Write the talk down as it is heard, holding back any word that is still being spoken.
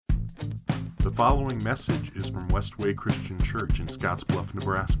The following message is from Westway Christian Church in Scottsbluff,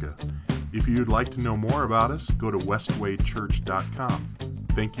 Nebraska. If you'd like to know more about us, go to westwaychurch.com.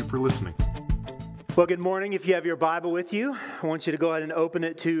 Thank you for listening. Well, good morning. If you have your Bible with you, I want you to go ahead and open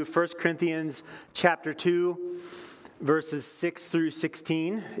it to 1 Corinthians chapter 2, verses 6 through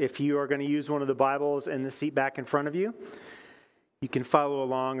 16. If you are going to use one of the Bibles in the seat back in front of you, you can follow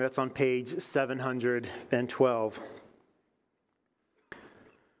along. That's on page 712.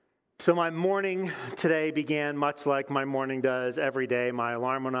 So my morning today began much like my morning does every day. My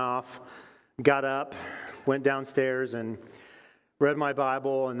alarm went off, got up, went downstairs and read my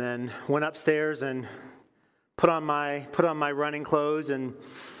Bible, and then went upstairs and put on my running clothes and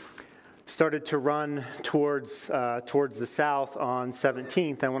started to run towards the south on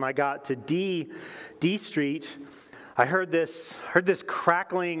 17th. And when I got to D Street, I heard this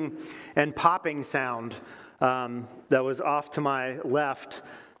crackling and popping sound that was off to my left.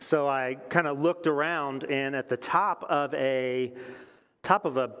 So I kind of looked around, and at the top of a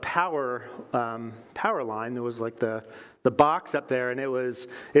power line, there was like the box up there, and it was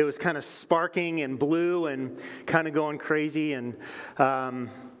kind of sparking and blue and kind of going crazy, and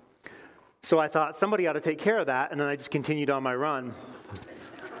so I thought somebody ought to take care of that, and then I just continued on my run.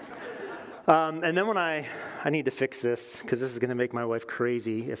 And then when I need to fix this because this is going to make my wife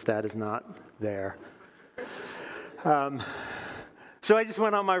crazy if that is not there. So I just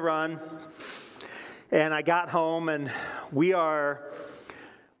went on my run, and I got home, and we are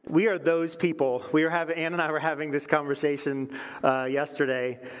those people. Ann and I were having this conversation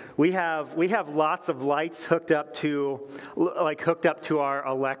yesterday. We have lots of lights hooked up to our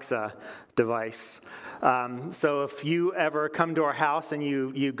Alexa device. So if you ever come to our house and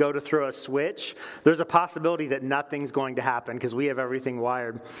you go to throw a switch, there's a possibility that nothing's going to happen because we have everything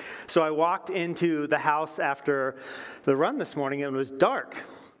wired. So I walked into the house after the run this morning, and it was dark.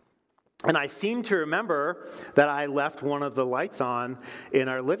 And I seem to remember that I left one of the lights on in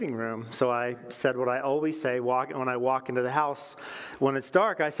our living room. So I said what I always say when I walk into the house. When it's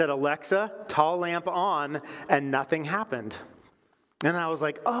dark, I said, "Alexa, tall lamp on," and nothing happened. And I was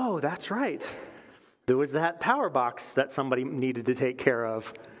like, oh, that's right. There was that power box that somebody needed to take care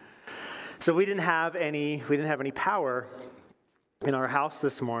of. So we didn't have any power in our house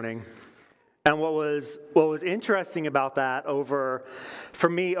this morning. And what was interesting about that for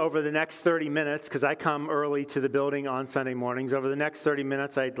me over the next 30 minutes, because I come early to the building on Sunday mornings, over the next 30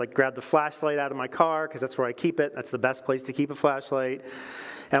 minutes I'd grab the flashlight out of my car because that's where I keep it. That's the best place to keep a flashlight.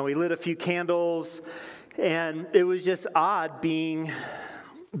 And we lit a few candles, and it was just odd being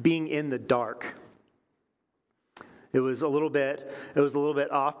in the dark. It was a little bit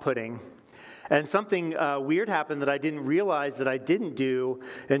off-putting. And something weird happened that I didn't realize that I didn't do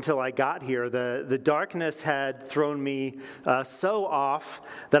until I got here. The darkness had thrown me so off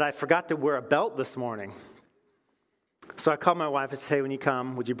that I forgot to wear a belt this morning. So I called my wife and said, "Hey, when you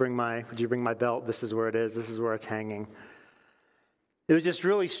come, would you bring my belt? This is where it is. This is where it's hanging." It was just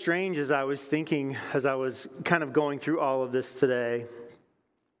really strange as I was kind of going through all of this today,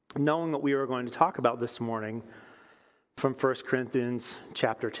 knowing what we were going to talk about this morning from 1 Corinthians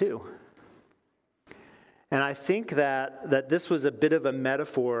chapter 2. And I think that this was a bit of a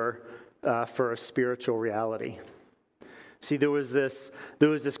metaphor for a spiritual reality. See, there was this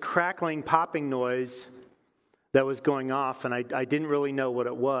crackling, popping noise that was going off, and I didn't really know what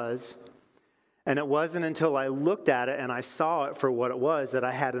it was. And it wasn't until I looked at it and I saw it for what it was that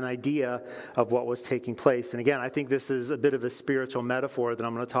I had an idea of what was taking place. And again, I think this is a bit of a spiritual metaphor that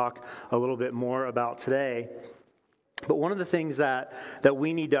I'm going to talk a little bit more about today. But one of the things that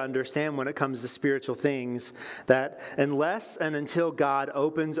we need to understand when it comes to spiritual things, that unless and until God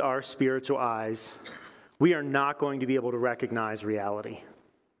opens our spiritual eyes, we are not going to be able to recognize reality.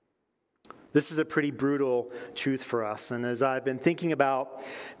 This is a pretty brutal truth for us. And as I've been thinking about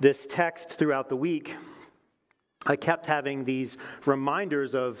this text throughout the week, I kept having these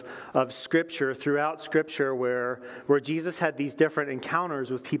reminders of Scripture, throughout Scripture, where Jesus had these different encounters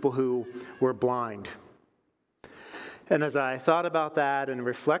with people who were blind. And as I thought about that and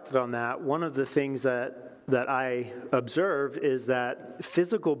reflected on that, one of the things that I observed is that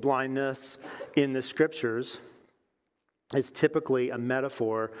physical blindness in the Scriptures is typically a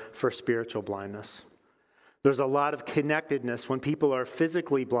metaphor for spiritual blindness. There's a lot of connectedness. When people are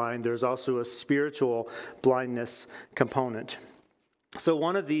physically blind, there's also a spiritual blindness component. So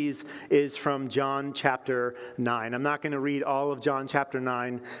one of these is from John chapter 9. I'm not going to read all of John chapter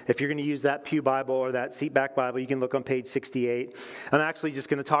 9. If you're going to use that Pew Bible or that Seatback Bible, you can look on page 68. I'm actually just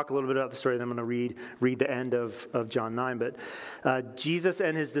going to talk a little bit about the story, then I'm going to read the end of John 9. But Jesus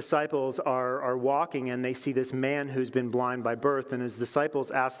and his disciples are walking, and they see this man who's been blind by birth, and his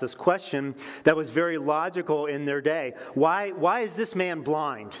disciples ask this question that was very logical in their day. Why is this man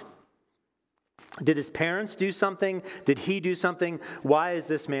blind? Did his parents do something? Did he do something? Why is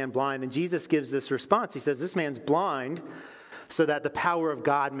this man blind? And Jesus gives this response. He says, this man's blind so that the power of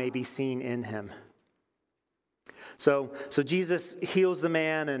God may be seen in him. So Jesus heals the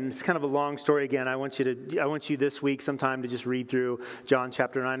man, and it's kind of a long story. Again, I want you this week sometime to just read through John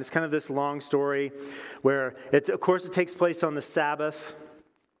chapter 9. It's kind of this long story where, of course, it takes place on the Sabbath,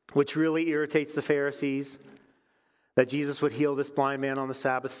 which really irritates the Pharisees, that Jesus would heal this blind man on the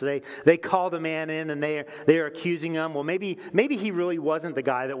Sabbath. So they call the man in, and they are accusing him. Well, maybe he really wasn't the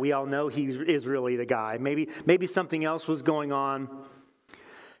guy that we all know he is really the guy. Maybe something else was going on.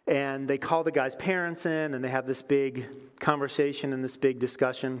 And they call the guy's parents in, and they have this big conversation and this big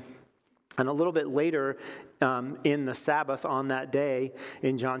discussion. And a little bit later in the Sabbath on that day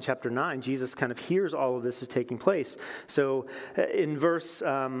in John chapter 9, Jesus kind of hears all of this is taking place. So in verse,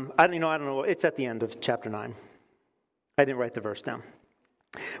 I don't know, it's at the end of chapter 9. I didn't write the verse down.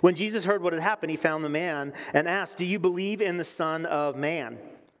 When Jesus heard what had happened, he found the man and asked, "Do you believe in the Son of Man?"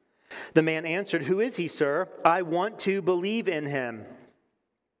 The man answered, "Who is he, sir? I want to believe in him."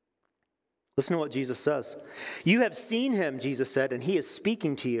 Listen to what Jesus says. "You have seen him," Jesus said, "and he is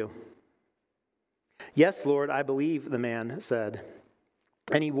speaking to you." "Yes, Lord, I believe," the man said.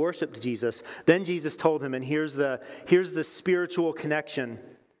 And he worshiped Jesus. Then Jesus told him, and here's the spiritual connection.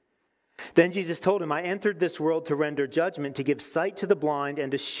 Then Jesus told him, "I entered this world to render judgment, to give sight to the blind,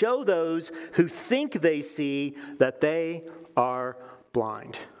 and to show those who think they see that they are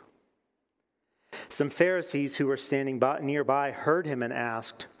blind." Some Pharisees who were standing nearby heard him and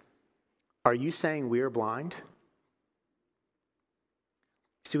asked, "Are you saying we are blind?"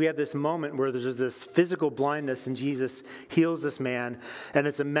 So we have this moment where there's this physical blindness, and Jesus heals this man, and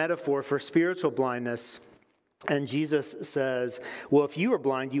it's a metaphor for spiritual blindness. And Jesus says, "Well, if you were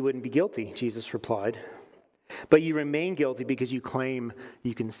blind, you wouldn't be guilty," Jesus replied. "But you remain guilty because you claim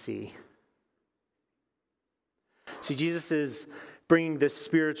you can see." So Jesus is bringing this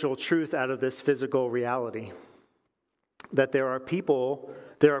spiritual truth out of this physical reality. That there are people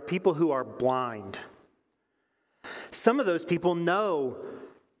who are blind. Some of those people know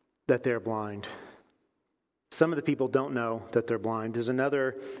that they're blind. Some of the people don't know that they're blind. There's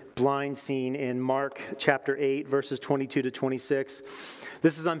another blind scene in Mark chapter 8, verses 22 to 26.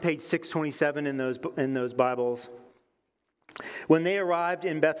 This is on page 627 in those Bibles. When they arrived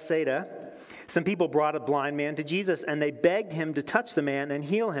in Bethsaida, some people brought a blind man to Jesus, and they begged him to touch the man and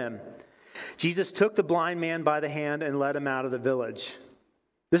heal him. Jesus took the blind man by the hand and led him out of the village.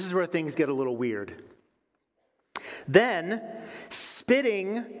 This is where things get a little weird. Then,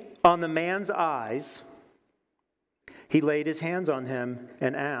 spitting on the man's eyes, he laid his hands on him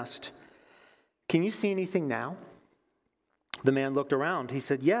and asked, "Can you see anything now?" The man looked around. He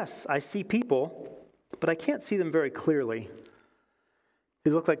said, "Yes, I see people, but I can't see them very clearly.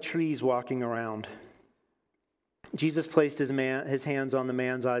 They look like trees walking around." Jesus placed his hands on the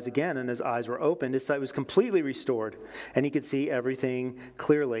man's eyes again, and his eyes were opened. His sight was completely restored, and he could see everything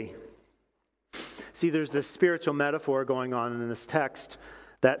clearly. See, there's this spiritual metaphor going on in this text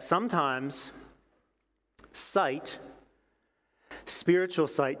that sometimes spiritual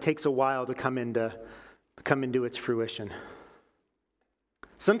sight takes a while to come into its fruition.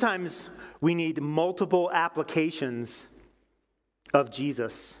 Sometimes we need multiple applications of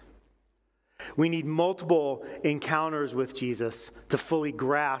Jesus. We need multiple encounters with Jesus to fully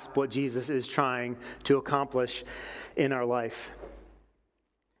grasp what Jesus is trying to accomplish in our life.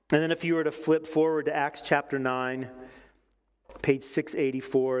 And then if you were to flip forward to Acts chapter 9, page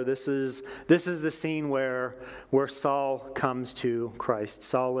 684, this is the scene where Saul comes to Christ.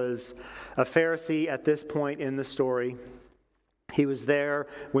 Saul is a Pharisee at this point in the story. He was there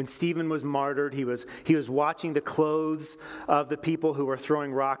when Stephen was martyred. He was watching the clothes of the people who were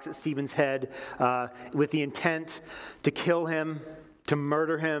throwing rocks at Stephen's head with the intent to kill him, to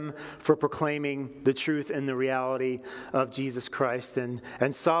murder him for proclaiming the truth and the reality of Jesus Christ. And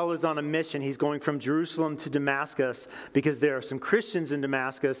Saul is on a mission. He's going from Jerusalem to Damascus because there are some Christians in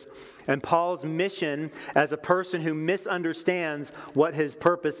Damascus. And Paul's mission as a person who misunderstands what his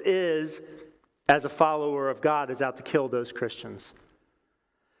purpose is as a follower of God is out to kill those Christians.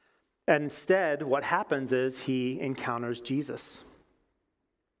 And instead, what happens is he encounters Jesus.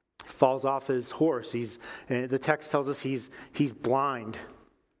 falls off his horse. The text tells us he's blind.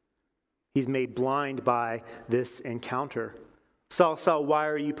 He's made blind by this encounter. Saul, Saul, why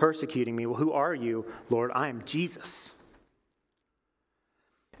are you persecuting me? Well, who are you, Lord? I am Jesus.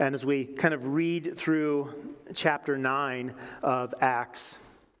 And as we kind of read through chapter 9 of Acts,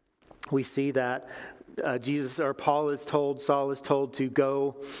 we see that Saul is told to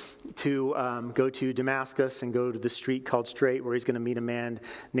go to Damascus and go to the street called Straight, where he's going to meet a man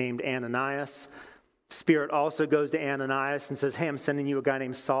named Ananias. Spirit also goes to Ananias and says, hey, I'm sending you a guy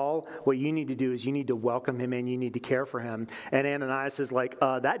named Saul. What you need to do is you need to welcome him in. You need to care for him. And Ananias is like,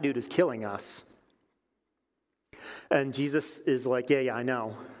 that dude is killing us. And Jesus is like, yeah, I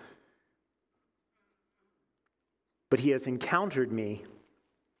know. But he has encountered me.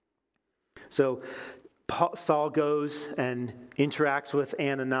 So Saul goes and interacts with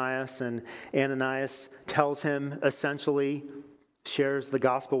Ananias, and Ananias tells him, essentially, shares the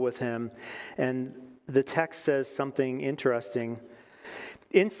gospel with him. And the text says something interesting.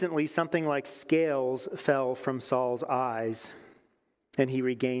 Instantly, something like scales fell from Saul's eyes, and he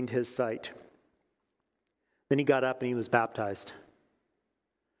regained his sight. Then he got up and he was baptized.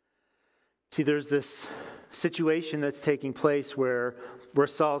 See, there's this situation that's taking place where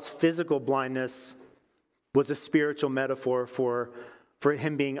Saul's physical blindness was a spiritual metaphor for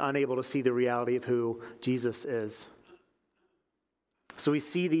him being unable to see the reality of who Jesus is. So we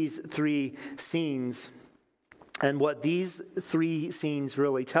see these three scenes, and what these three scenes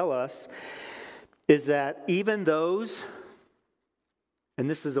really tell us is that even those, and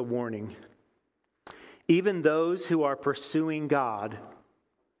this is a warning, even those who are pursuing God,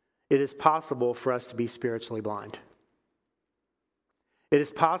 it is possible for us to be spiritually blind. It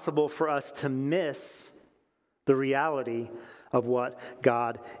is possible for us to miss the reality of what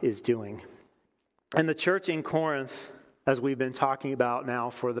God is doing. And the church in Corinth, as we've been talking about now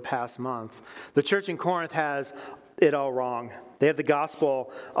for the past month, the church in Corinth has it all wrong. They have the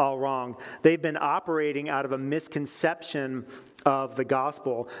gospel all wrong. They've been operating out of a misconception of the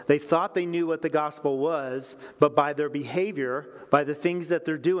gospel. They thought they knew what the gospel was, but by their behavior, by the things that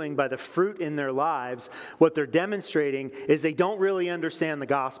they're doing, by the fruit in their lives, what they're demonstrating is they don't really understand the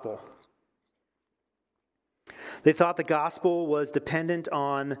gospel. They thought the gospel was dependent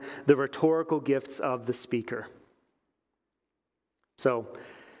on the rhetorical gifts of the speaker. So,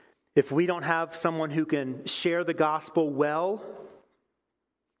 if we don't have someone who can share the gospel well,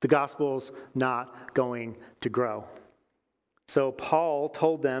 the gospel's not going to grow. So Paul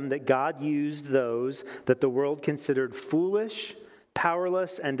told them that God used those that the world considered foolish,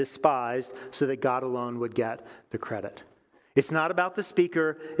 powerless, and despised so that God alone would get the credit. It's not about the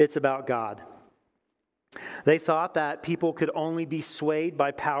speaker, it's about God. They thought that people could only be swayed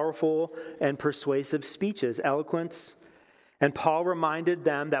by powerful and persuasive speeches, eloquence. And Paul reminded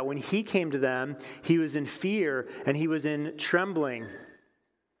them that when he came to them, he was in fear and he was in trembling.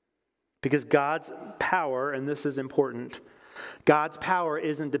 Because God's power, and this is important, God's power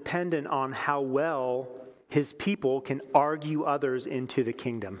isn't dependent on how well his people can argue others into the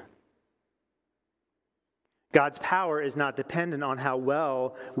kingdom. God's power is not dependent on how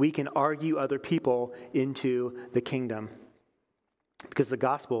well we can argue other people into the kingdom. Because the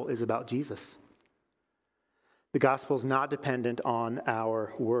gospel is about Jesus. The gospel is not dependent on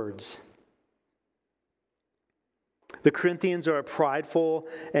our words. The Corinthians are a prideful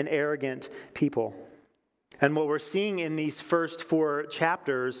and arrogant people. And what we're seeing in these first 4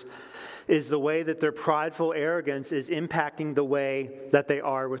 chapters is the way that their prideful arrogance is impacting the way that they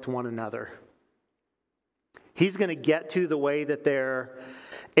are with one another. He's going to get to the way that their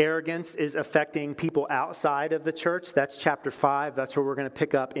arrogance is affecting people outside of the church. That's chapter 5. That's where we're going to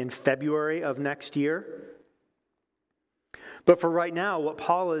pick up in February of next year. But for right now, what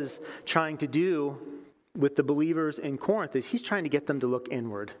Paul is trying to do with the believers in Corinth is he's trying to get them to look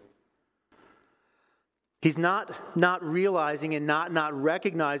inward. He's not realizing and not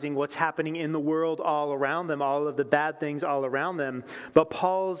recognizing what's happening in the world all around them, all of the bad things all around them. But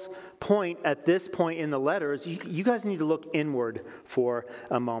Paul's point at this point in the letter is you guys need to look inward for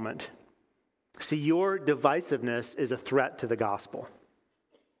a moment. See, your divisiveness is a threat to the gospel.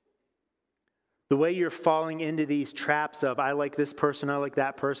 The way you're falling into these traps of, I like this person, I like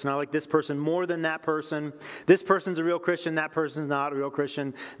that person, I like this person more than that person. This person's a real Christian, that person's not a real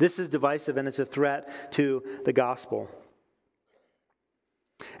Christian. This is divisive and it's a threat to the gospel.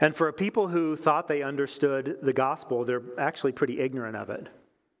 And for people who thought they understood the gospel, they're actually pretty ignorant of it.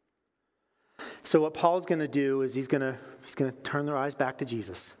 So what Paul's going to do is he's going to turn their eyes back to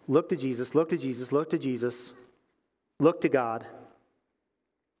Jesus. Look to Jesus, look to Jesus, look to Jesus, look to God.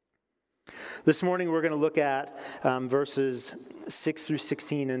 This morning we're going to look at verses 6 through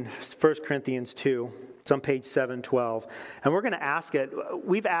 16 in 1 Corinthians 2. It's on page 712. And we're going to ask it.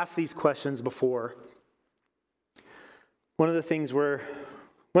 We've asked these questions before. One of the things we're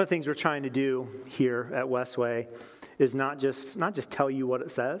trying to do here at Westway is not just tell you what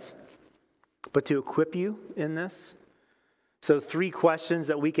it says, but to equip you in this. So 3 questions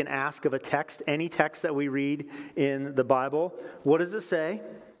that we can ask of a text, any text that we read in the Bible. What does it say?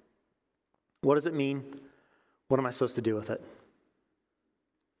 What does it mean? What am I supposed to do with it?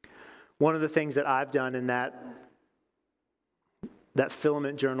 One of the things that I've done in that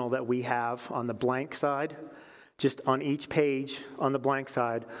filament journal that we have on the blank side, just on each page on the blank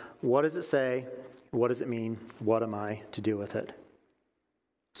side, what does it say? What does it mean? What am I to do with it?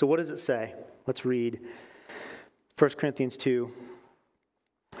 So what does it say? Let's read 1 Corinthians 2,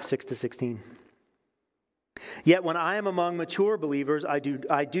 6 to 16. Yet when I am among mature believers, I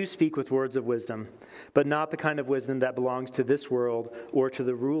do speak with words of wisdom, but not the kind of wisdom that belongs to this world or to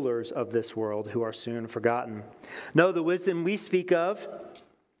the rulers of this world who are soon forgotten. No, the wisdom we speak of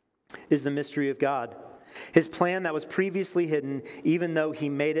is the mystery of God. His plan that was previously hidden, even though he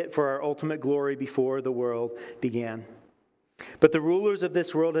made it for our ultimate glory before the world began. But the rulers of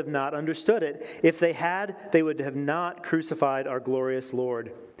this world have not understood it. If they had, they would have not crucified our glorious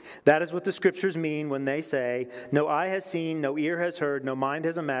Lord. That is what the Scriptures mean when they say, no eye has seen, no ear has heard, no mind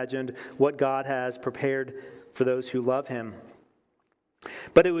has imagined what God has prepared for those who love him.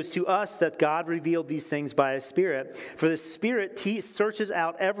 But it was to us that God revealed these things by his Spirit. For the Spirit searches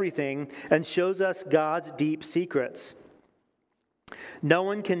out everything and shows us God's deep secrets. No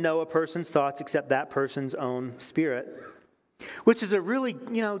one can know a person's thoughts except that person's own spirit. Which is a really,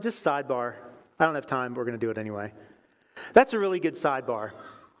 just sidebar. I don't have time, but we're going to do it anyway. That's a really good sidebar.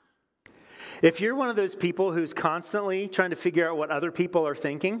 If you're one of those people who's constantly trying to figure out what other people are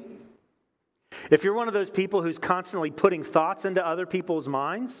thinking, if you're one of those people who's constantly putting thoughts into other people's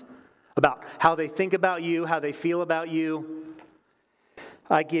minds about how they think about you, how they feel about you,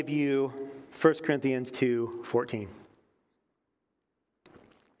 I give you 1 Corinthians 2:14.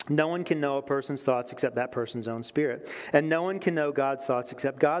 No one can know a person's thoughts except that person's own spirit. And no one can know God's thoughts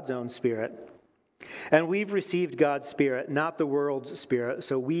except God's own spirit. And we've received God's Spirit, not the world's spirit,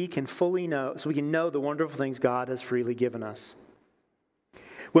 so we can know the wonderful things God has freely given us.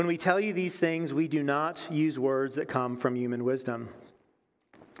 When we tell you these things, we do not use words that come from human wisdom.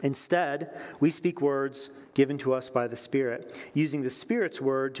 Instead, we speak words given to us by the Spirit, using the Spirit's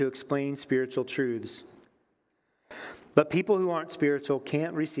word to explain spiritual truths. But people who aren't spiritual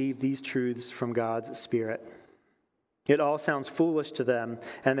can't receive these truths from God's Spirit. It all sounds foolish to them,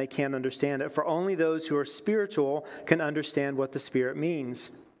 and they can't understand it, for only those who are spiritual can understand what the Spirit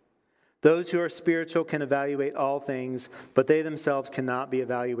means. Those who are spiritual can evaluate all things, but they themselves cannot be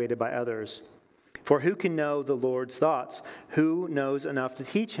evaluated by others. For who can know the Lord's thoughts? Who knows enough to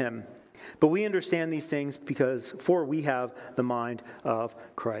teach him? But we understand these things for we have the mind of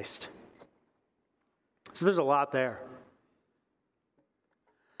Christ. So there's a lot there.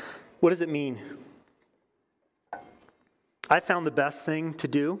 What does it mean? I found the best thing to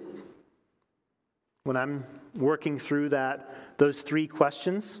do when I'm working through those 3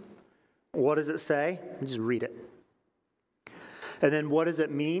 questions. What does it say? Just read it. And then what does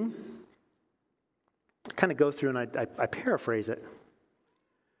it mean? I kind of go through and I paraphrase it.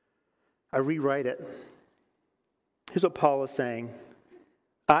 I rewrite it. Here's what Paul is saying.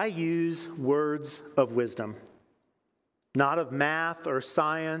 I use words of wisdom, not of math or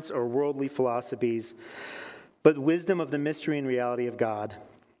science or worldly philosophies, but wisdom of the mystery and reality of God.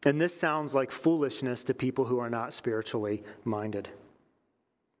 And this sounds like foolishness to people who are not spiritually minded.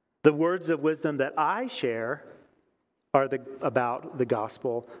 The words of wisdom that I share are about the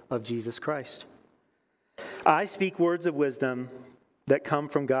gospel of Jesus Christ. I speak words of wisdom that come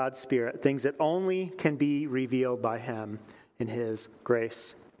from God's Spirit, things that only can be revealed by him in his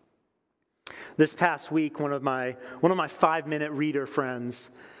grace. This past week, one of my 5-minute reader friends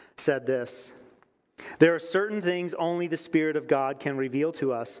said this. There are certain things only the Spirit of God can reveal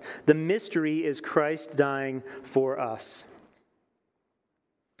to us. The mystery is Christ dying for us.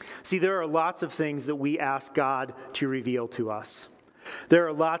 See, there are lots of things that we ask God to reveal to us. There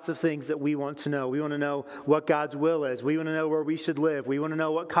are lots of things that we want to know. We want to know what God's will is. We want to know where we should live. We want to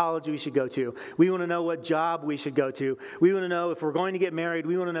know what college we should go to. We want to know what job we should go to. We want to know if we're going to get married.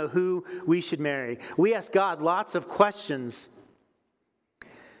 We want to know who we should marry. We ask God lots of questions.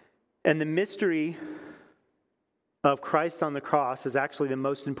 And the mystery of Christ on the cross is actually the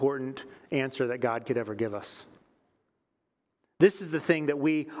most important answer that God could ever give us. This is the thing that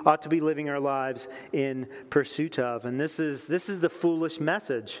we ought to be living our lives in pursuit of. And this is the foolish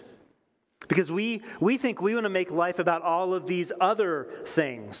message. Because we think we want to make life about all of these other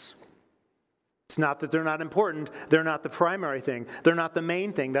things. It's not that they're not important. They're not the primary thing. They're not the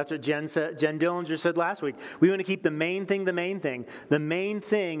main thing. That's what Jen Dillinger said last week. We want to keep the main thing the main thing. The main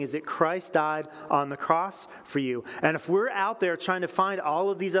thing is that Christ died on the cross for you. And if we're out there trying to find all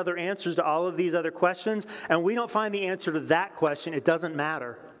of these other answers to all of these other questions, and we don't find the answer to that question, it doesn't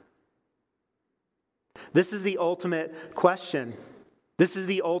matter. This is the ultimate question. This is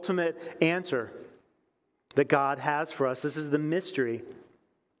the ultimate answer that God has for us. This is the mystery.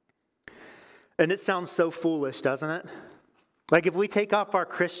 And it sounds so foolish, doesn't it? Like if we take off our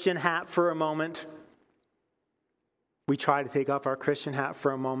Christian hat for a moment, we try to take off our Christian hat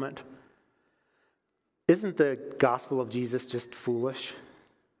for a moment. Isn't the gospel of Jesus just foolish?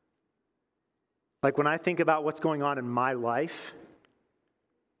 Like when I think about what's going on in my life,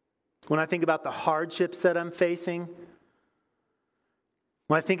 when I think about the hardships that I'm facing,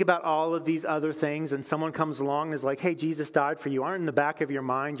 when I think about all of these other things and someone comes along and is like, hey, Jesus died for you, aren't in the back of your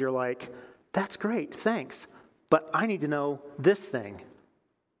mind, you're like, that's great, thanks. But I need to know this thing.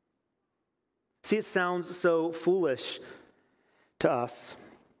 See, it sounds so foolish to us.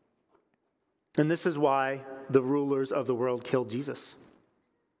 And this is why the rulers of the world killed Jesus.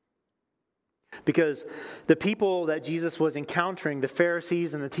 Because the people that Jesus was encountering, the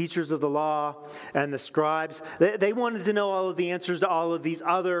Pharisees and the teachers of the law and the scribes, they wanted to know all of the answers to all of these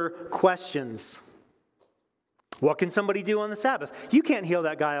other questions. What can somebody do on the Sabbath? You can't heal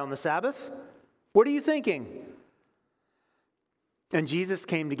that guy on the Sabbath. What are you thinking? And Jesus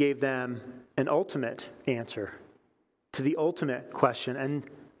came to give them an ultimate answer to the ultimate question, and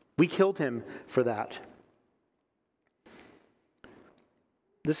we killed him for that.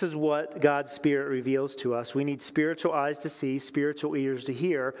 This is what God's Spirit reveals to us. We need spiritual eyes to see, spiritual ears to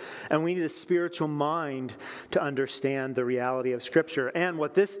hear, and we need a spiritual mind to understand the reality of Scripture. And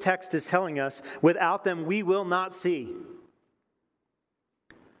what this text is telling us, without them we will not see.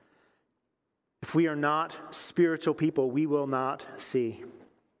 If we are not spiritual people, we will not see.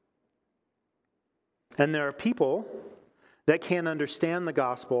 And there are people that can't understand the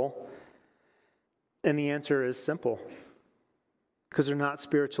gospel, and the answer is simple. Because they're not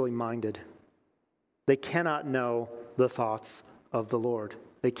spiritually minded. They cannot know the thoughts of the Lord.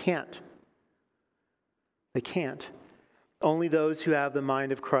 They can't. They can't. Only those who have the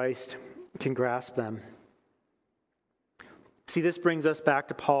mind of Christ can grasp them. See, this brings us back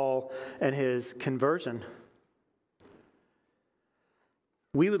to Paul and his conversion.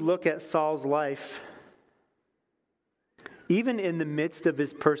 We would look at Saul's life, even in the midst of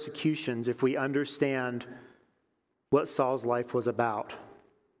his persecutions, if we understand what Saul's life was about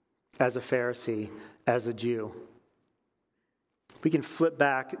as a Pharisee, as a Jew. We can flip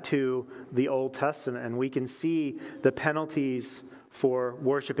back to the Old Testament and we can see the penalties for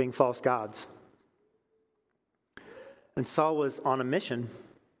worshiping false gods. And Saul was on a mission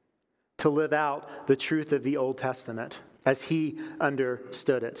to live out the truth of the Old Testament as he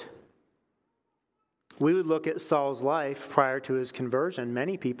understood it. We would look at Saul's life prior to his conversion,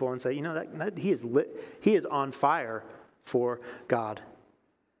 many people, and say, you know, that he is lit, he is on fire for God.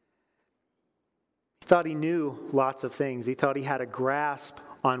 He thought he knew lots of things. He thought he had a grasp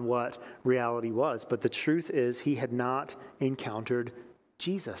on what reality was. But the truth is he had not encountered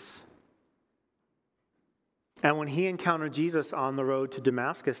Jesus. And when he encountered Jesus on the road to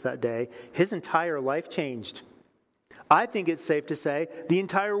Damascus that day, his entire life changed. I think it's safe to say the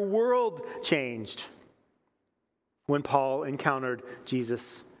entire world changed when Paul encountered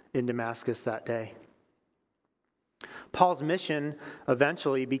Jesus in Damascus that day. Paul's mission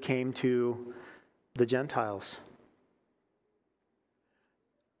eventually became to the Gentiles.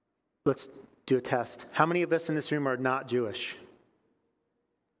 Let's do a test. How many of us in this room are not Jewish?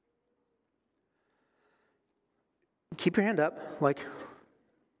 Keep your hand up.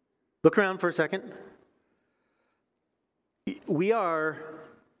 Look around for a second. We are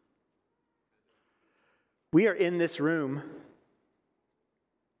in this room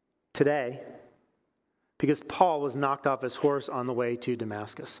today because Paul was knocked off his horse on the way to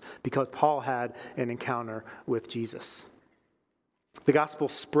Damascus, because Paul had an encounter with Jesus. The gospel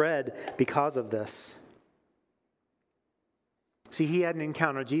spread because of this. See, he hadn't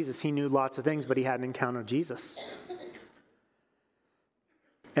encountered Jesus. He knew lots of things, but he hadn't encountered Jesus.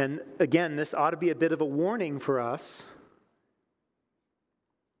 And again, this ought to be a bit of a warning for us,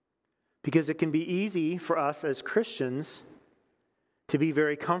 because it can be easy for us as Christians to be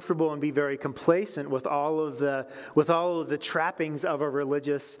very comfortable and be very complacent with all of the trappings of a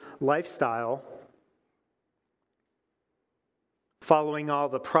religious lifestyle, following all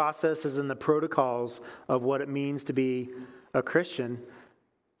the processes and the protocols of what it means to be a Christian.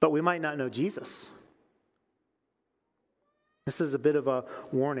 but we might not know Jesus. This is a bit of a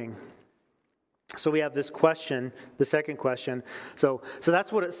warning. So we have this question, the second question. So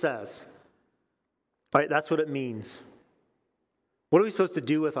that's what it says. Right? That's what it means. What are we supposed to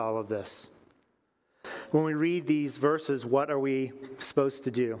do with all of this? When we read these verses, what are we supposed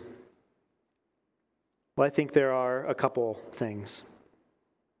to do? Well, I think there are a couple things.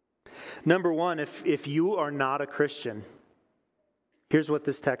 Number one, if you are not a Christian, here's what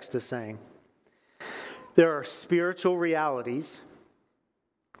this text is saying. There are spiritual realities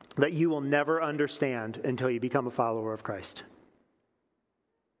that you will never understand until you become a follower of Christ.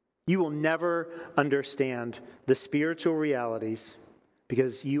 You will never understand the spiritual realities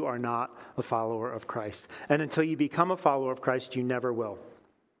because you are not a follower of Christ. And until you become a follower of Christ, you never will.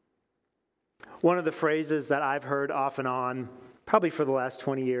 One of the phrases that I've heard off and on, probably for the last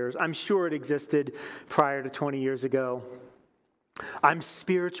 20 years, I'm sure it existed prior to 20 years ago. I'm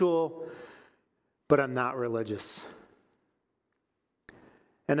spiritual, but I'm not religious.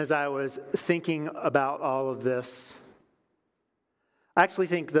 And as I was thinking about all of this, I actually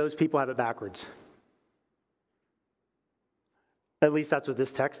think those people have it backwards. At least that's what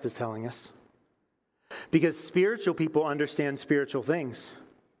this text is telling us. Because spiritual people understand spiritual things.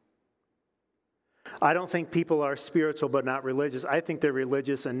 I don't think people are spiritual but not religious. I think they're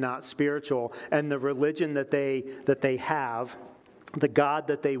religious and not spiritual. And the religion that they have, the God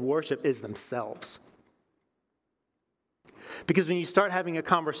that they worship, is themselves. Because when you start having a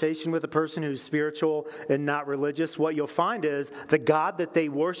conversation with a person who's spiritual and not religious, what you'll find is the God that they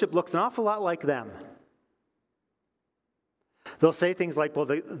worship looks an awful lot like them. They'll say things like, well,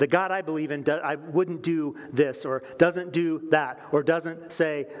 the God I believe in, I wouldn't do this, or doesn't do that, or doesn't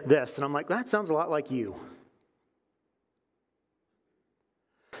say this. And I'm like, that sounds a lot like you.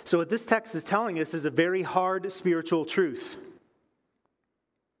 So what this text is telling us is a very hard spiritual truth.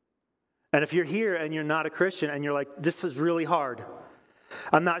 And if you're here and you're not a Christian and you're like, this is really hard,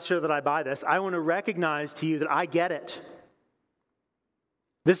 I'm not sure that I buy this, I want to recognize to you that I get it.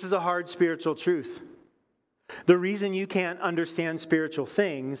 This is a hard spiritual truth. The reason you can't understand spiritual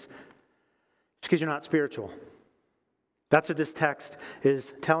things is because you're not spiritual. That's what this text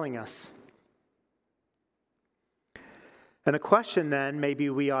is telling us. And a question then maybe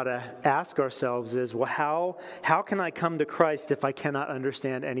we ought to ask ourselves is, well, how can I come to Christ if I cannot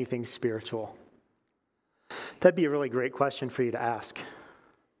understand anything spiritual? That'd be a really great question for you to ask.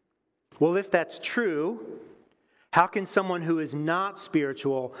 Well, if that's true, how can someone who is not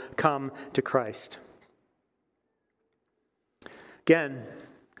spiritual come to Christ? Again,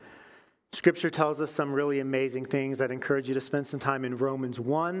 Scripture tells us some really amazing things. I'd encourage you to spend some time in Romans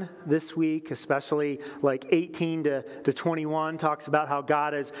 1 this week, especially like 18 to 21 talks about how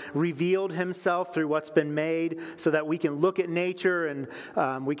God has revealed himself through what's been made so that we can look at nature and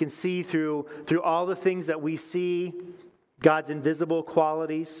we can see through all the things that we see, God's invisible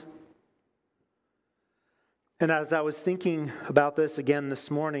qualities. And as I was thinking about this again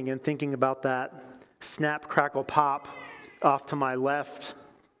this morning and thinking about that snap, crackle, pop off to my left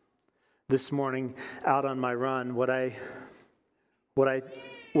this morning out on my run, what I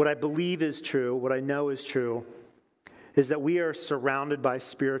believe is true, what I know is true, is that we are surrounded by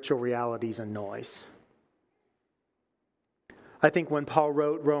spiritual realities and noise. I think when Paul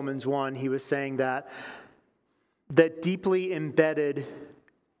wrote Romans 1, he was saying that deeply embedded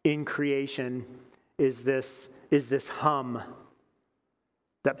in creation is this hum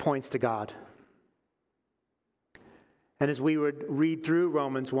that points to God. And as we would read through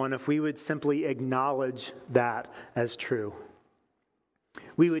Romans 1, if we would simply acknowledge that as true,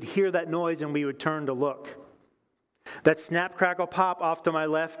 we would hear that noise and we would turn to look. That snap, crackle, pop off to my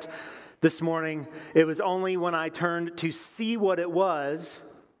left this morning, it was only when I turned to see what it was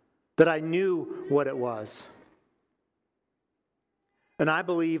that I knew what it was. And I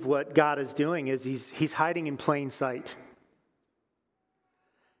believe what God is doing is he's hiding in plain sight.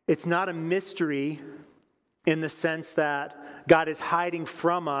 It's not a mystery in the sense that God is hiding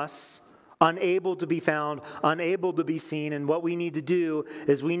from us, unable to be found, unable to be seen. And what we need to do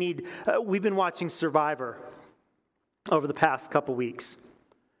is we've been watching Survivor over the past couple weeks.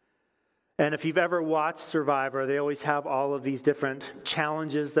 And if you've ever watched Survivor, they always have all of these different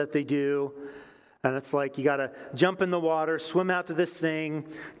challenges that they do. And it's like you got to jump in the water, swim out to this thing,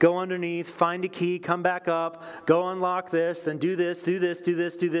 go underneath, find a key, come back up, go unlock this, then do this, do this, do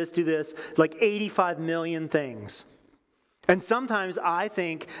this, do this, do this. Like 85 million things. And sometimes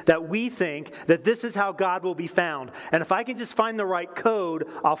we think that this is how God will be found. And if I can just find the right code,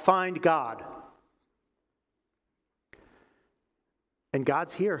 I'll find God. And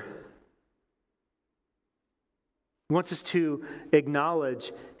God's here. He wants us to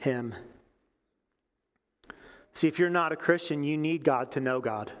acknowledge him. See, if you're not a Christian, you need God to know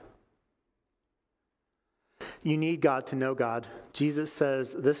God. You need God to know God. Jesus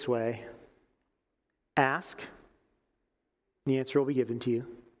says this way, ask, the answer will be given to you.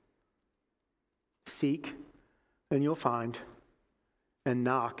 Seek, and you'll find. And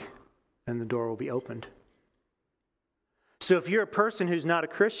knock, and the door will be opened. So if you're a person who's not a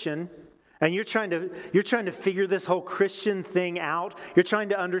Christian, and you're trying to figure this whole Christian thing out, you're trying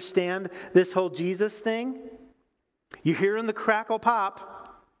to understand this whole Jesus thing, you're hearing the crackle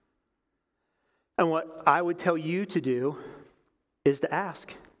pop. And what I would tell you to do is to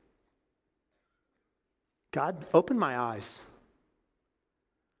ask, God, open my eyes.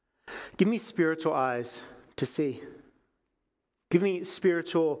 Give me spiritual eyes to see. Give me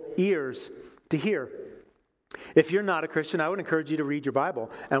spiritual ears to hear. If you're not a Christian, I would encourage you to read your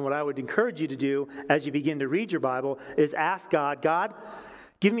Bible. And what I would encourage you to do as you begin to read your Bible is ask God, God,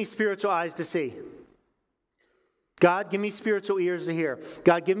 give me spiritual eyes to see. God, give me spiritual ears to hear.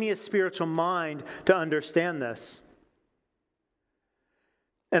 God, give me a spiritual mind to understand this.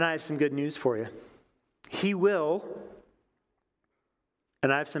 And I have some good news for you. He will.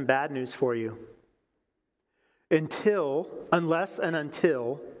 And I have some bad news for you. Unless and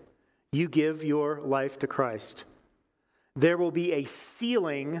until you give your life to Christ, there will be a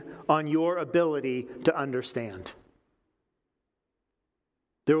ceiling on your ability to understand.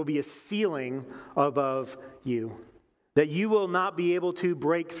 There will be a ceiling above you that you will not be able to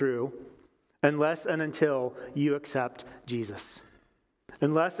break through unless and until you accept Jesus.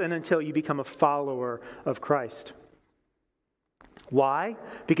 Unless and until you become a follower of Christ. Why?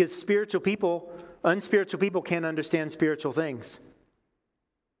 Because unspiritual people can't understand spiritual things.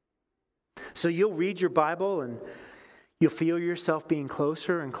 So you'll read your Bible and you'll feel yourself being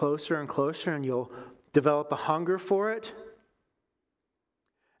closer and closer and closer, and you'll develop a hunger for it.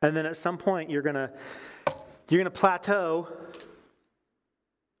 And then at some point you're gonna plateau.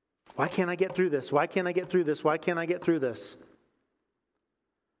 Why can't I get through this? Why can't I get through this? Why can't I get through this?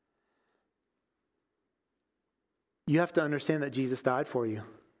 You have to understand that Jesus died for you.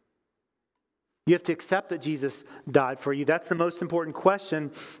 You have to accept that Jesus died for you. That's the most important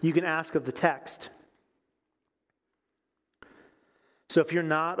question you can ask of the text. So if you're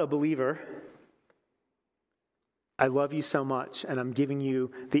not a believer, I love you so much, and I'm giving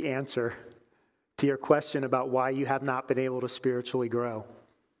you the answer to your question about why you have not been able to spiritually grow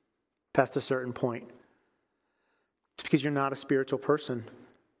past a certain point. It's because you're not a spiritual person.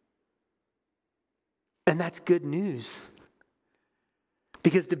 And that's good news.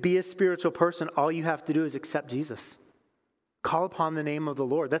 Because to be a spiritual person, all you have to do is accept Jesus. Call upon the name of the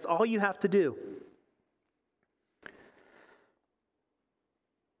Lord. That's all you have to do.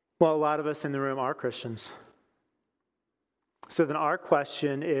 Well, a lot of us in the room are Christians. So then our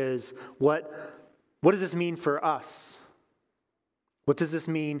question is, what does this mean for us? What does this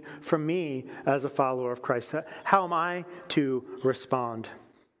mean for me as a follower of Christ? How am I to respond?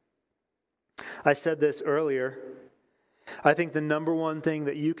 I said this earlier. I think the number one thing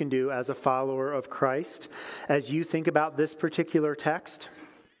that you can do as a follower of Christ, as you think about this particular text,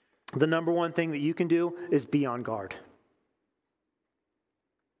 the number one thing that you can do is be on guard.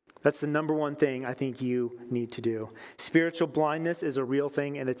 That's the number one thing I think you need to do. Spiritual blindness is a real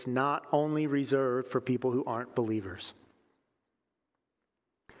thing, and it's not only reserved for people who aren't believers.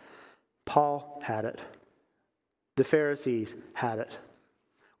 Paul had it. The Pharisees had it.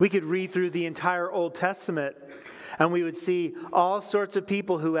 We could read through the entire Old Testament and we would see all sorts of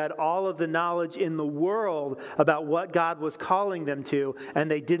people who had all of the knowledge in the world about what God was calling them to, and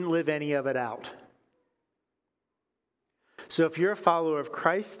they didn't live any of it out. So if you're a follower of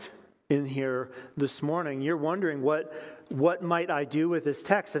Christ in here this morning, you're wondering, what might I do with this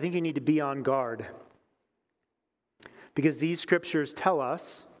text? I think you need to be on guard. Because these scriptures tell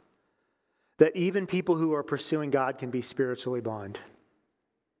us that even people who are pursuing God can be spiritually blind.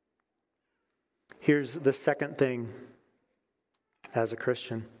 Here's the second thing as a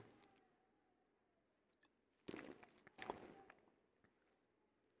Christian.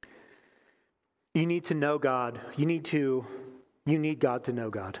 You need to know God. You need God to know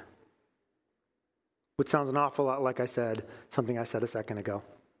God. Which sounds an awful lot like something I said a second ago.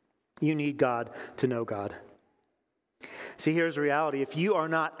 You need God to know God. See, here's the reality. If you are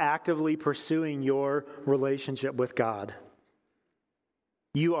not actively pursuing your relationship with God,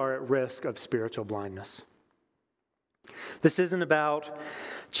 you are at risk of spiritual blindness. This isn't about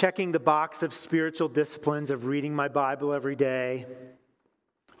checking the box of spiritual disciplines of reading my Bible every day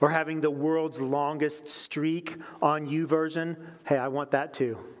or having the world's longest streak on YouVersion. Hey, I want that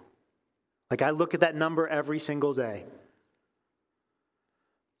too. Like, I look at that number every single day.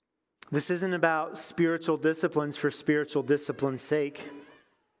 This isn't about spiritual disciplines for spiritual discipline's sake.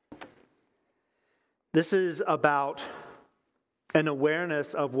 This is about an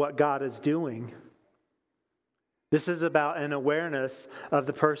awareness of what God is doing. This is about an awareness of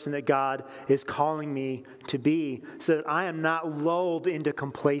the person that God is calling me to be, so that I am not lulled into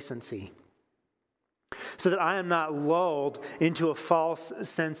complacency, so that I am not lulled into a false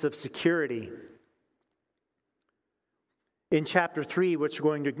sense of security. In chapter 3, which we're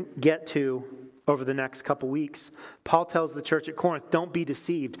going to get to over the next couple weeks, Paul tells the church at Corinth, don't be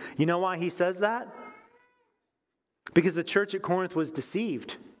deceived. You know why he says that? Because the church at Corinth was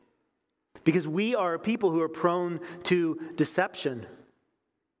deceived. Because we are a people who are prone to deception.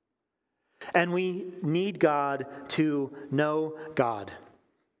 And we need God to know God.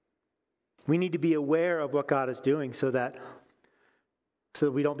 We need to be aware of what God is doing so that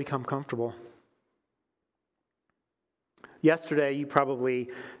we don't become comfortable. Yesterday, you probably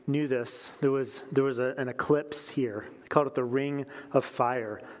knew this. There was an eclipse here. They called it the Ring of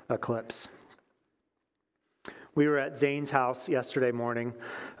Fire eclipse. We were at Zane's house yesterday morning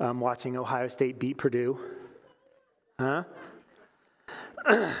watching Ohio State beat Purdue. Huh?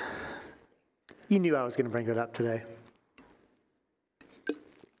 You knew I was going to bring that up today.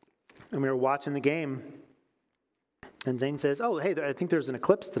 And we were watching the game, and Zane says, oh, hey, I think there's an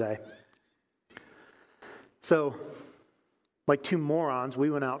eclipse today. So, like two morons, we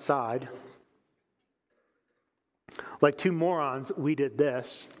went outside. Like two morons, we did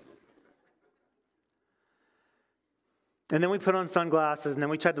this. And then we put on sunglasses, and then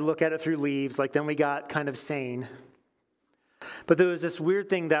we tried to look at it through leaves. Then we got kind of sane. But there was this weird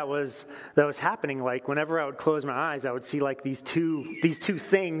thing that was happening. Like, whenever I would close my eyes, I would see like these two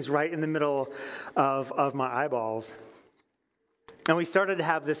things right in the middle of my eyeballs. And we started to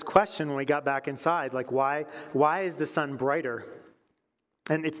have this question when we got back inside, like, why is the sun brighter?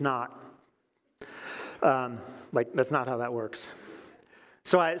 And it's not. That's not how that works.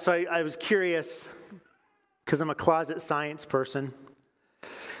 So I was curious, because I'm a closet science person.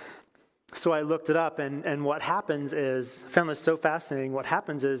 So I looked it up, and what happens is, I found this so fascinating, what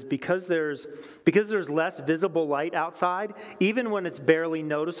happens is because there's less visible light outside, even when it's barely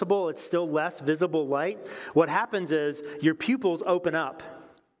noticeable, it's still less visible light. What happens is your pupils open up.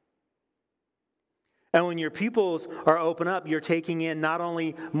 And when your pupils are open up, you're taking in not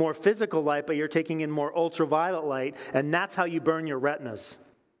only more physical light, but you're taking in more ultraviolet light, and that's how you burn your retinas.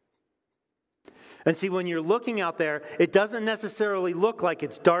 And see, when you're looking out there, it doesn't necessarily look like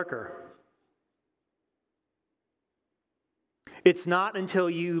it's darker. It's not until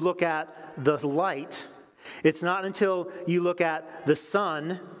you look at the light, it's not until you look at the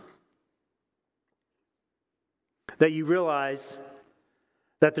sun that you realize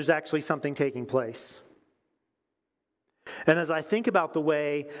that there's actually something taking place. And as I think about the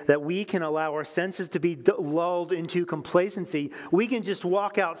way that we can allow our senses to be lulled into complacency, we can just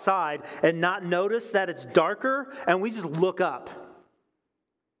walk outside and not notice that it's darker, and we just look up.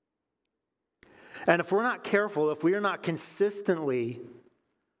 And if we're not careful, if we are not consistently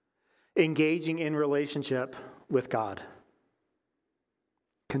engaging in relationship with God,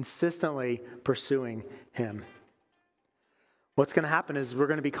 consistently pursuing Him, what's going to happen is we're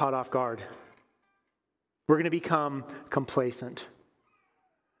going to be caught off guard. We're going to become complacent.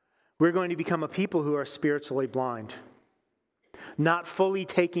 We're going to become a people who are spiritually blind, not fully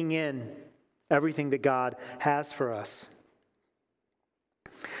taking in everything that God has for us.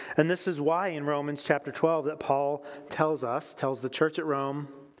 And this is why in Romans chapter 12 that Paul tells the church at Rome,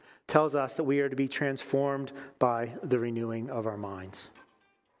 tells us that we are to be transformed by the renewing of our minds.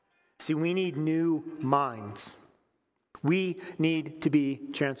 See, we need new minds. We need to be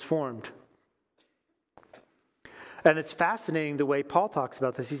transformed. And it's fascinating the way Paul talks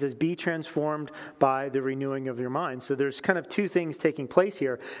about this. He says, be transformed by the renewing of your mind. So there's kind of two things taking place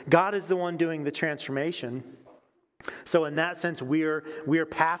here. God is the one doing the transformation. So in that sense, we're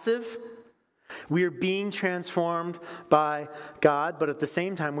passive. We are being transformed by God, but at the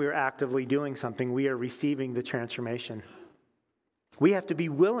same time, we are actively doing something. We are receiving the transformation. We have to be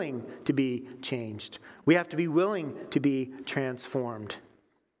willing to be changed. We have to be willing to be transformed.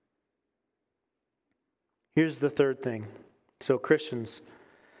 Here's the third thing. So Christians,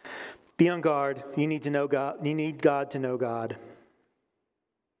 be on guard. You need to know God. You need God to know God.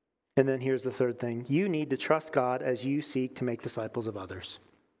 And then here's the third thing. You need to trust God as you seek to make disciples of others.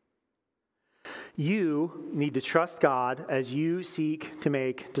 You need to trust God as you seek to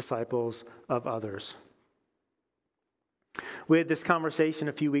make disciples of others. We had this conversation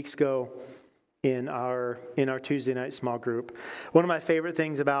a few weeks ago in our Tuesday night small group. One of my favorite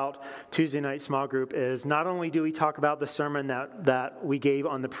things about Tuesday night small group is not only do we talk about the sermon that we gave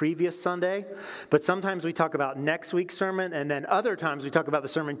on the previous Sunday, but sometimes we talk about next week's sermon, and then other times we talk about the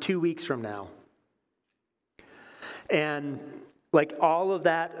sermon 2 weeks from now. And like all of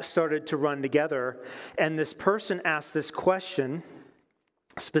that started to run together, and this person asked this question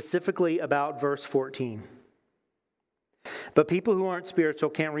specifically about verse 14. But people who aren't spiritual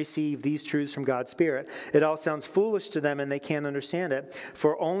can't receive these truths from God's Spirit. It all sounds foolish to them and they can't understand it.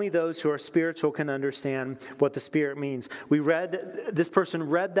 For only those who are spiritual can understand what the Spirit means. This person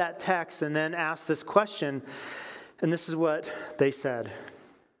read that text and then asked this question, and this is what they said.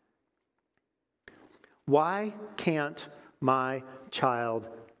 Why can't my child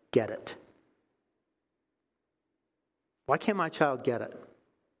get it? Why can't my child get it?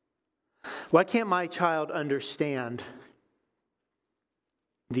 Why can't my child understand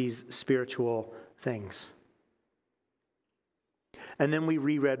these spiritual things? And then we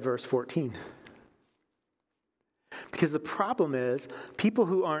reread verse 14. Because the problem is, people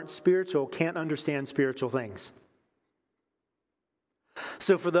who aren't spiritual can't understand spiritual things.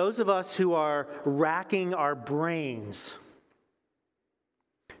 So for those of us who are racking our brains,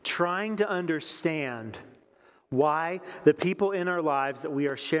 trying to understand why the people in our lives that we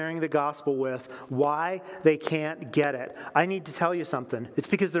are sharing the gospel with, why they can't get it, I need to tell you something. It's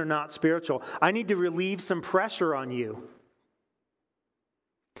because they're not spiritual. I need to relieve some pressure on you.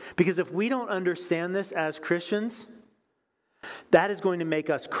 Because if we don't understand this as Christians, that is going to make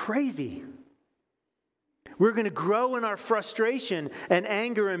us crazy. We're going to grow in our frustration and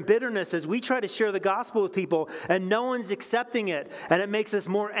anger and bitterness as we try to share the gospel with people and no one's accepting it. And it makes us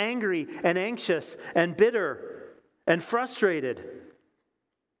more angry and anxious and bitter and frustrated.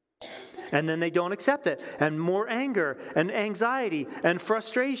 And then they don't accept it. And more anger and anxiety and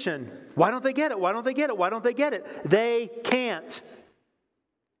frustration. Why don't they get it? Why don't they get it? Why don't they get it? They can't.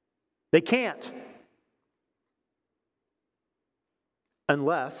 They can't.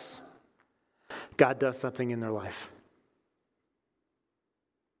 Unless God does something in their life.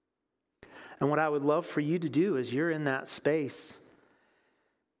 And what I would love for you to do is you're in that space.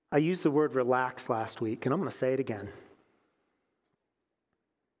 I used the word relax last week, and I'm going to say it again.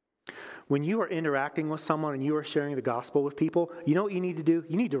 When you are interacting with someone and you are sharing the gospel with people, you know what you need to do?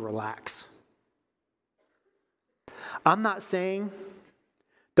 You need to relax. I'm not saying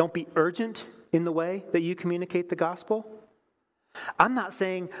don't be urgent in the way that you communicate the gospel. I'm not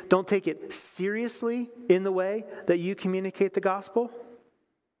saying don't take it seriously in the way that you communicate the gospel.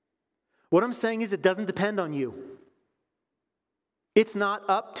 What I'm saying is it doesn't depend on you. It's not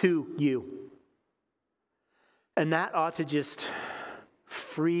up to you. And that ought to just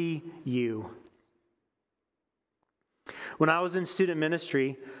free you. When I was in student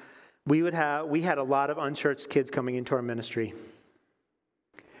ministry, we had a lot of unchurched kids coming into our ministry.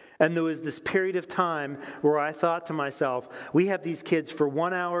 And there was this period of time where I thought to myself, we have these kids for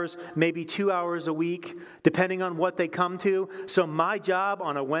 1 hour, maybe 2 hours a week, depending on what they come to. So my job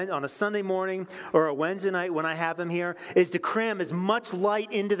on a Sunday morning or a Wednesday night when I have them here is to cram as much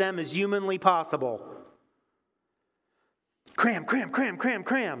light into them as humanly possible. Cram, cram, cram, cram,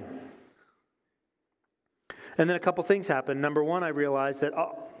 cram. And then a couple things happened. Number one, I realized that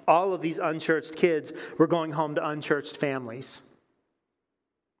all of these unchurched kids were going home to unchurched families,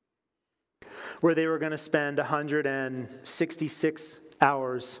 where they were going to spend 166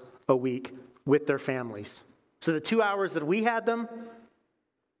 hours a week with their families. So the 2 hours that we had them,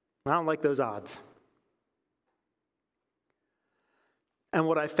 I don't like those odds. And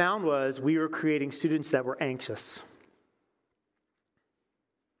what I found was we were creating students that were anxious.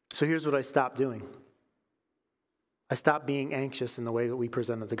 So here's what I stopped doing. I stopped being anxious in the way that we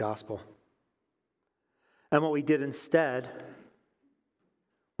presented the gospel. And what we did instead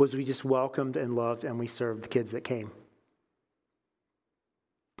was we just welcomed and loved and we served the kids that came.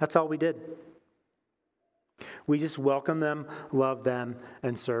 That's all we did. We just welcomed them, loved them,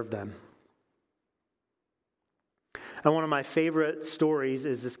 and served them. And one of my favorite stories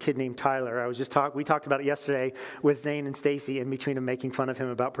is this kid named Tyler. We talked about it yesterday with Zane and Stacy in between them making fun of him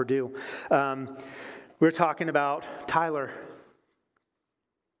about Purdue. We were talking about Tyler.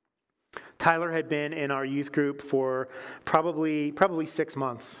 Tyler had been in our youth group for probably 6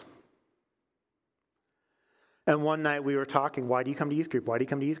 months. And one night we were talking, why do you come to youth group? Why do you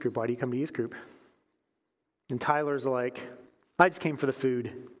come to youth group? Why do you come to youth group? And Tyler's like, I just came for the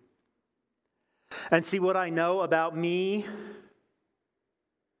food. And see, what I know about me,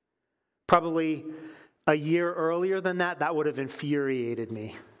 probably a year earlier than that would have infuriated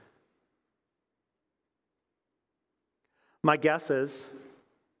me. My guess is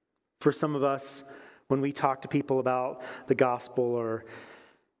For some of us, when we talk to people about the gospel, or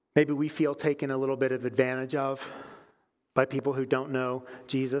maybe we feel taken a little bit of advantage of by people who don't know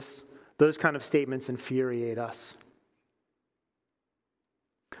Jesus, those kind of statements infuriate us.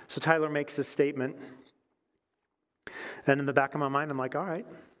 So Tyler makes this statement, and in the back of my mind, I'm like, all right,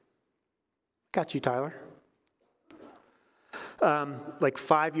 got you, Tyler. Like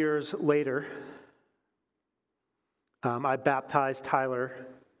 5 years later, I baptized Tyler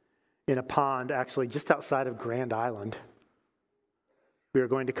in a pond actually just outside of Grand Island. We were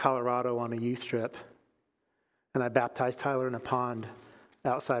going to Colorado on a youth trip, and I baptized Tyler in a pond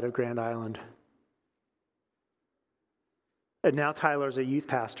outside of Grand Island. And now Tyler's a youth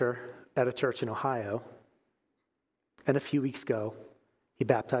pastor at a church in Ohio, and a few weeks ago, he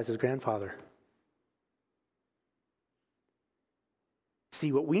baptized his grandfather.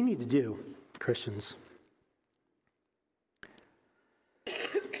 See, what we need to do, Christians,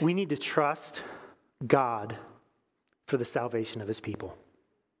 we need to trust God for the salvation of his people.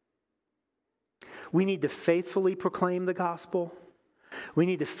 We need to faithfully proclaim the gospel. We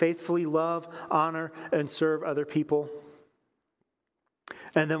need to faithfully love, honor, and serve other people.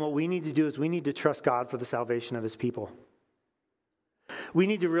 And then what we need to do is we need to trust God for the salvation of his people. We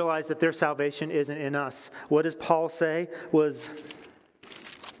need to realize that their salvation isn't in us. What does Paul say was...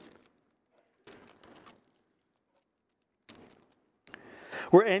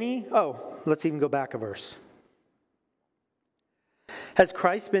 let's even go back a verse. Has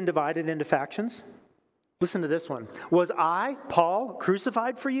Christ been divided into factions? Listen to this one. Was I, Paul,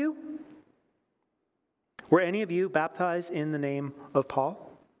 crucified for you? Were any of you baptized in the name of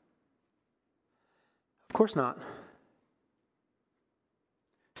Paul? Of course not.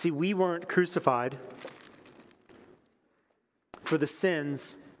 See, we weren't crucified for the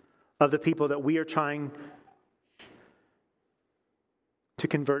sins of the people that we are trying to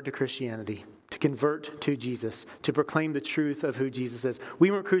convert to Christianity, to convert to Jesus, to proclaim the truth of who Jesus is.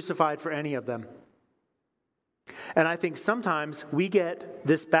 We weren't crucified for any of them. And I think sometimes we get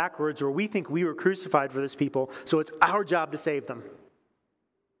this backwards, where we think we were crucified for this people, so it's our job to save them.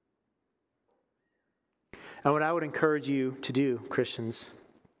 And what I would encourage you to do, Christians,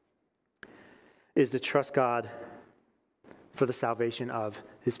 is to trust God for the salvation of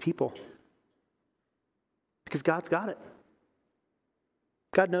his people. Because God's got it.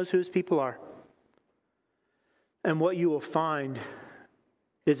 God knows who his people are. And what you will find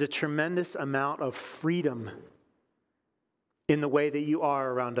is a tremendous amount of freedom in the way that you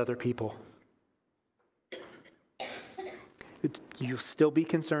are around other people. You'll still be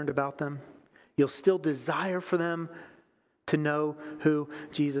concerned about them. You'll still desire for them to know who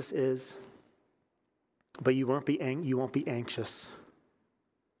Jesus is. But you won't be anxious.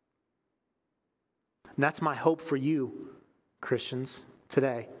 And that's my hope for you, Christians,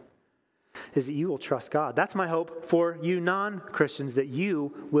 today, is that you will trust God. That's my hope for you non-Christians, that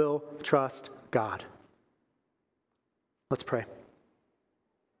you will trust God. Let's pray.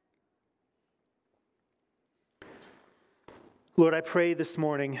 Lord, I pray this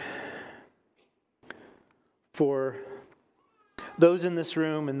morning for those in this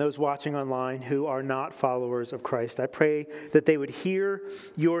room and those watching online who are not followers of Christ. I pray that they would hear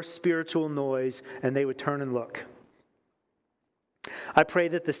your spiritual noise and they would turn and look. I pray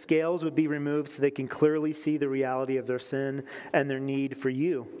that the scales would be removed so they can clearly see the reality of their sin and their need for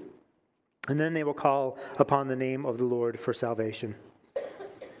you. And then they will call upon the name of the Lord for salvation.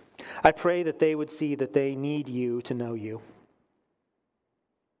 I pray that they would see that they need you to know you.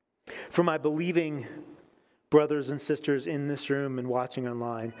 For my believing brothers and sisters in this room and watching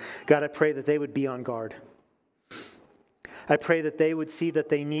online, God, I pray that they would be on guard. I pray that they would see that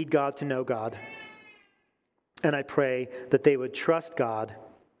they need God to know God. And I pray that they would trust God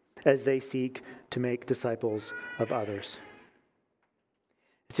as they seek to make disciples of others.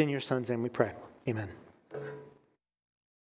 It's in your Son's name we pray. Amen.